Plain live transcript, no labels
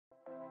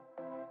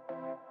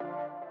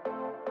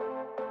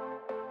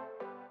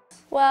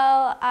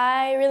Well,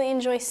 I really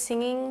enjoy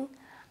singing.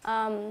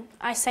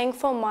 I sang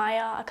for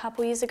Maya a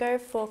couple years ago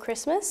for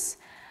Christmas.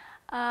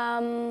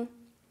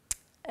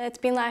 It's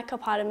been like a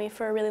part of me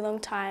for a really long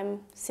time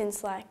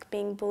since like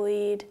being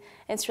bullied.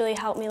 It's really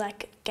helped me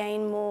like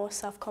gain more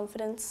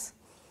self-confidence.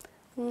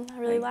 I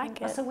really like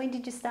it. So when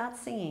did you start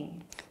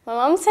singing? My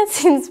mum said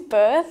since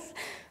birth,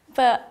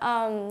 but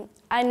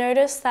I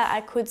noticed that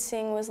I could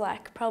sing was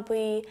like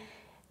probably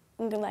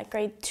in like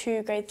grade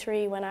 2, grade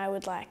 3 when I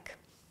would like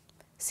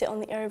sit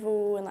on the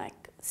oval and like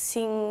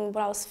sing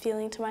what I was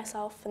feeling to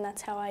myself, and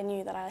that's how I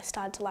knew that I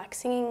started to like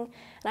singing,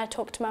 and I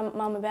talked to my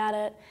mum about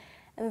it,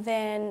 and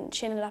then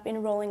she ended up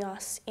enrolling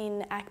us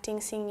in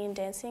acting, singing and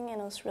dancing, and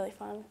it was really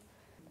fun.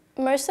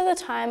 Most of the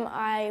time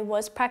I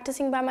was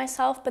practicing by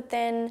myself, but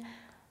then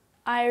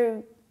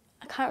I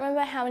can't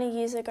remember how many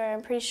years ago,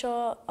 I'm pretty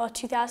sure,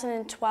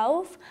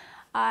 2012,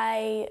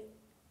 my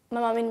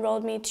mum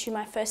enrolled me to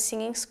my first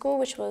singing school,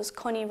 which was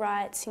Connie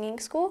Wright Singing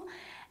School,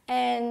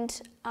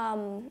 and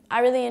I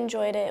really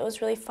enjoyed it. It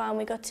was really fun.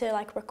 We got to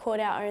like record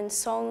our own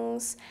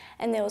songs,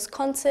 and there was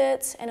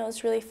concerts, and it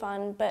was really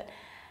fun, but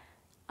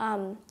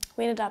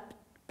we ended up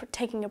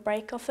taking a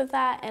break off of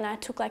that, and I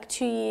took like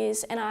 2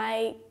 years, and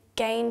I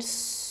gained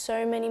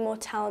so many more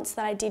talents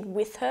that I did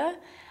with her,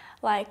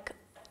 like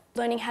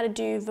learning how to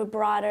do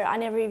vibrato. I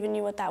never even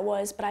knew what that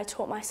was, but I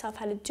taught myself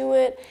how to do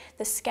it,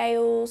 the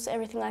scales,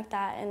 everything like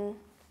that, and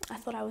I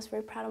thought I was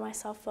very proud of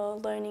myself for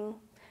learning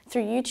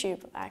through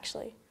YouTube,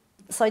 actually.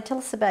 So tell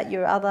us about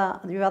your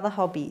other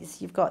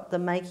hobbies. You've got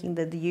making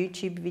the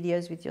YouTube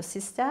videos with your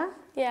sister.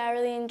 Yeah, I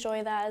really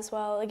enjoy that as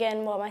well.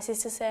 Again, what my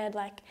sister said,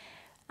 like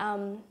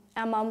our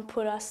mum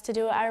put us to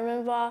do it. I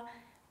remember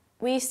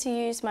we used to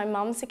use my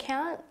mum's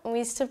account, and we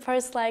used to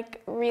post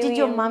like really... Did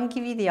your mum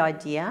give you the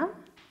idea?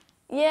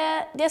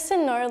 Yeah, yes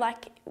and no.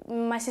 Like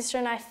my sister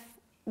and I,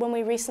 when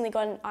we recently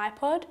got an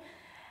iPod,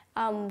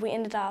 we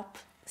ended up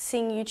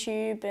seeing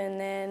YouTube,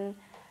 and then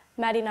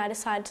Maddie and I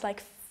decided to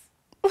like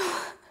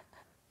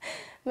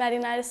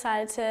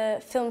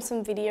film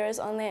some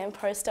videos on there and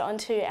post it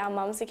onto our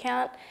mum's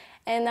account,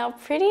 and they were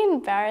pretty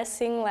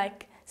embarrassing,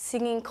 like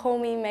singing Call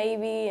Me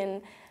Maybe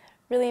and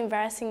really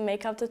embarrassing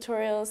makeup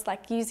tutorials,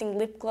 like using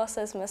lip gloss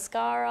as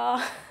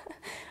mascara.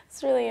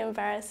 It's really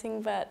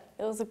embarrassing, but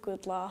it was a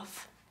good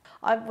laugh.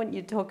 I want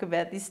you to talk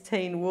about this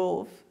Teen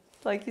Wolf.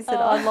 Like you said,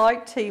 I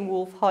like Teen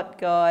Wolf hot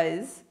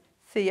guys,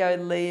 Theo,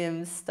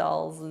 Liam,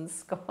 Stiles and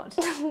Scott.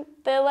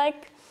 They're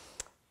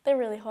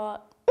really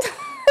hot.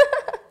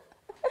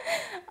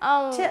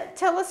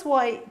 Tell us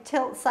why,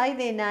 say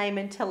their name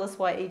and tell us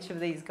why each of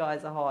these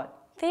guys are hot.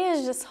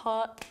 Theo's just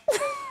hot.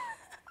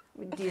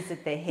 Is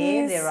it their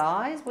hair, their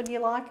eyes? What do you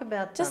like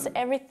about them? Just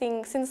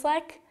everything. Since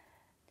like,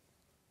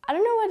 I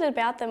don't know what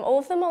about them. All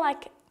of them are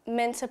like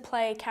meant to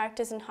play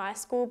characters in high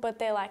school, but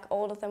they're like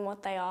older than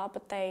what they are,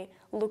 but they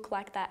look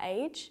like that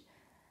age.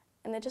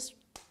 And they're just,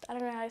 I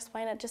don't know how to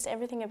explain it, just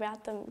everything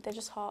about them, they're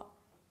just hot.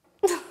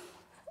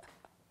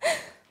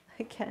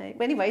 Okay.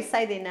 Well, anyway,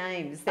 say their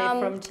names. They're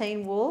from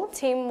Teen Wolf?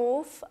 Teen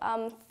Wolf.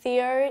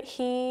 Theo,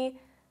 he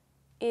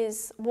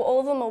is, well, all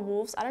of them are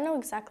wolves. I don't know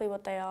exactly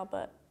what they are,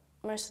 but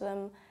most of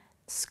them.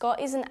 Scott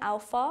is an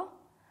alpha.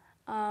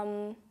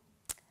 And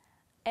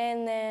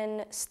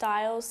then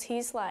Stiles,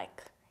 he's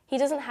like, he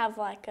doesn't have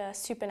like a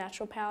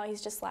supernatural power.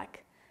 He's just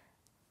like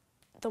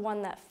the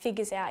one that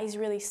figures out. He's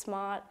really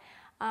smart.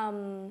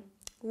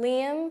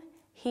 Liam,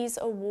 he's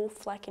a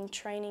wolf, like in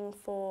training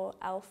for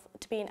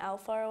to be an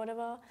alpha or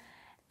whatever.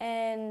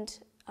 And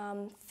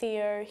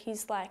Theo,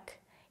 he's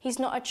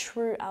not a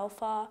true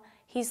alpha.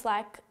 He's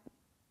like,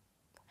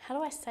 how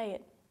do I say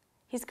it?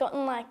 He's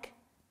gotten like,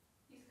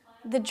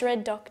 the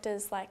Dread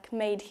Doctors like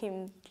made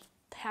him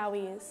how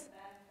he is.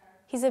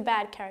 He's a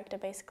bad character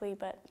basically,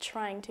 but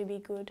trying to be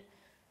good.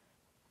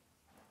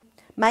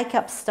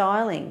 Makeup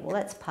styling, well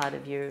that's part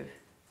of your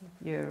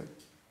isn't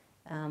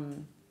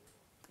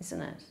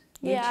it?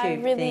 Yeah, I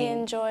really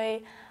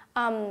enjoy,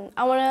 I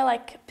want to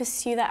like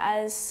pursue that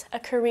as a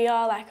career.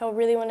 Like I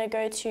really want to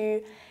go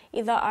to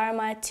either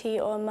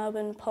RMIT or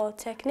Melbourne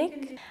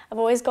Polytechnic. I've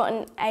always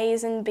gotten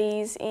A's and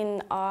B's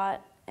in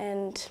art,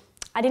 and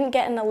I didn't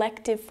get an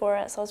elective for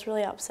it, so I was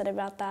really upset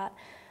about that.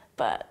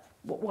 But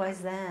why is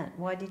that?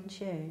 Why didn't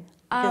you?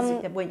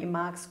 Because weren't your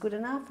marks good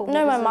enough? Or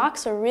no, my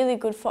marks are really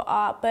good for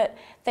art, but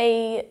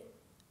they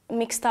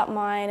mixed up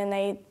mine and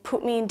they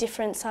put me in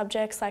different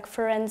subjects like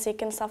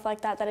forensic and stuff like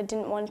that I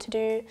didn't want to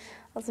do.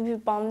 I was a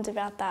bit bummed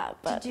about that.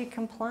 But did you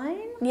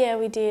complain? Yeah,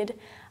 we did.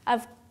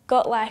 I've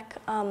got like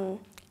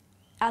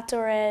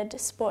outdoor ed,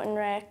 sport and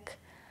rec,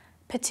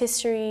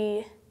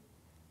 patisserie,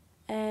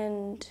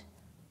 and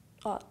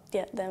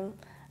them.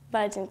 But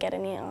I didn't get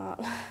any art.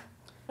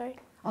 Sorry.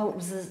 Oh, it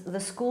was the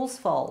school's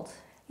fault?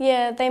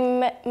 Yeah, they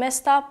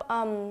messed up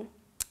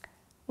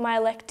my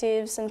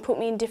electives and put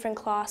me in different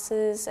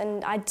classes,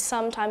 and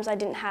sometimes I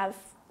didn't have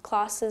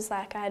classes,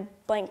 like I had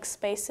blank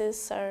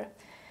spaces, so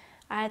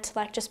I had to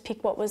like just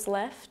pick what was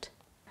left.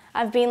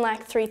 I've been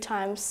like 3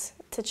 times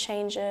to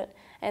change it,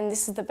 and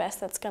this is the best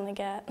that's gonna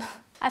get.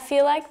 I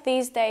feel like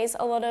these days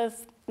a lot of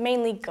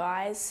mainly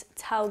guys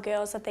tell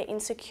girls that they're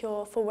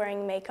insecure for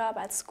wearing makeup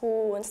at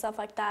school and stuff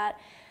like that.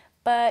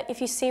 But if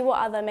you see what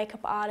other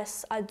makeup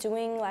artists are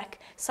doing, like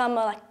some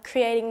are like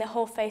creating their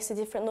whole face a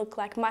different look,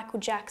 like Michael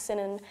Jackson,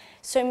 and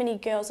so many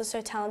girls are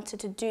so talented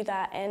to do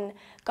that, and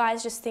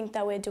guys just think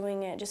that we're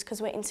doing it just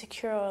because we're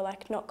insecure or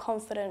like not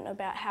confident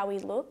about how we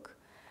look.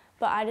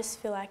 But I just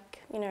feel like,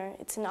 you know,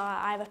 it's an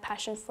art, I have a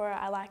passion for it,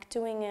 I like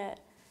doing it,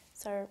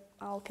 so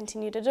I'll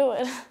continue to do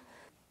it.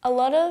 A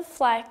lot of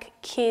like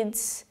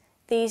kids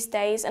these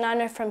days, and I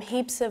know from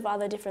heaps of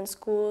other different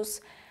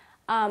schools,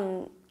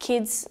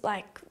 kids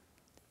like,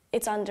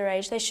 it's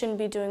underage, they shouldn't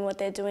be doing what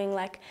they're doing,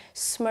 like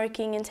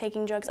smoking and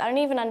taking drugs. I don't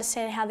even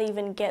understand how they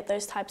even get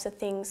those types of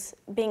things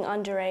being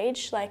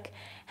underage. Like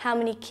how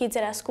many kids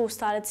at our school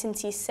started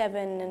since year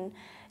 7 and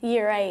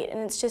year 8, and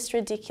it's just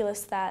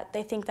ridiculous that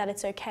they think that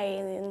it's okay.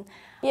 And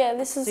yeah,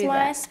 this is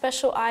my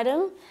special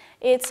item.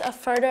 It's a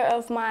photo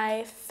of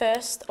my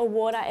first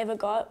award I ever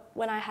got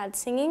when I had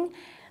singing.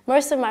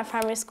 Most of my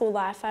primary school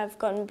life I've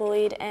gotten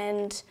bullied,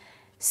 and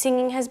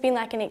singing has been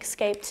like an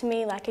escape to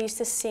me. Like I used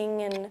to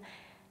sing and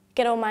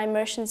get all my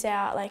emotions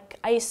out. Like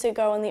I used to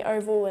go on the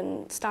oval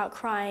and start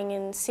crying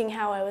and sing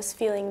how I was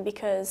feeling,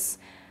 because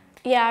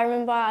yeah, I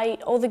remember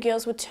all the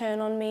girls would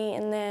turn on me,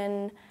 and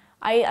then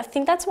I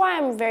think that's why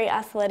I'm very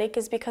athletic,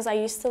 is because I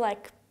used to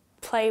like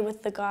play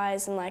with the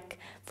guys and like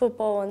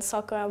football and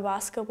soccer and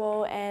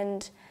basketball,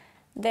 and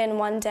then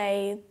one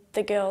day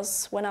the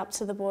girls went up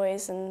to the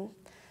boys and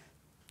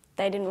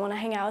they didn't want to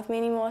hang out with me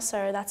anymore,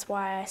 so that's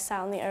why I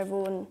sat on the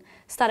oval and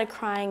started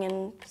crying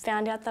and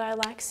found out that I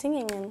like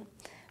singing, and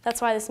that's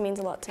why this means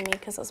a lot to me,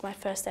 because it was my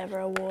first ever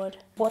award.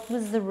 What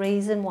was the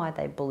reason why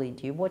they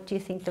bullied you? What do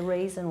you think the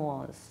reason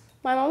was?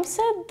 My mum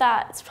said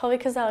that it's probably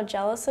because they were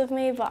jealous of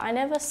me, but I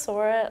never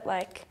saw it.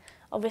 Like,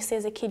 obviously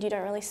as a kid you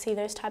don't really see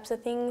those types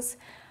of things,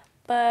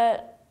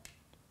 but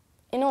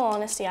in all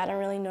honesty I don't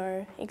really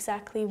know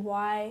exactly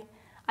why.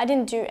 I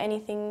didn't do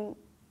anything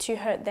to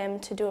hurt them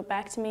to do it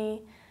back to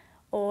me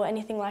or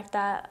anything like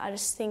that. I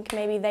just think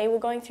maybe they were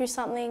going through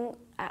something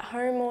at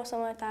home or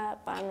something like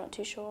that, but I'm not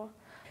too sure.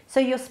 So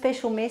your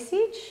special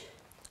message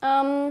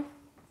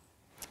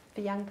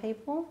For young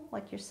people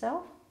like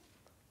yourself?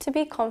 To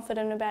be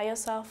confident about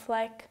yourself,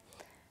 like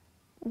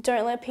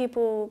don't let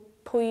people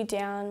pull you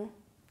down,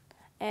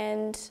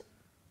 and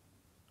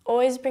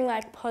always bring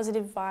like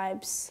positive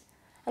vibes,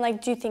 and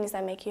like do things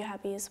that make you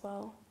happy as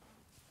well.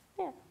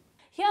 Yeah.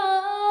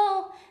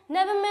 Yo,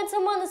 never met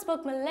someone that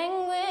spoke my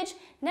language,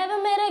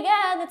 never met a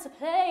guy that's a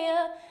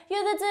player.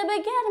 You're the type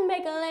of guy to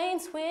make a lane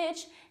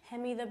switch.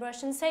 Hand me the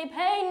brush and say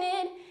paint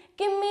it.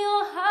 Give me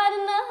your heart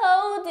and I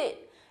hold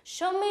it.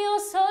 Show me your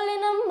soul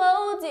and I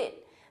mold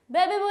it.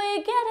 Baby boy,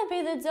 you gotta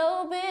be the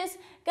dopest.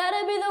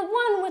 Gotta be the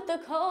one with the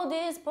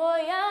coldest.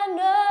 Boy, I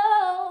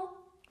know.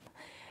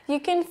 You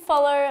can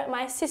follow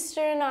my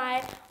sister and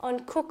I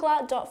on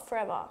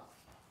cookla.forever.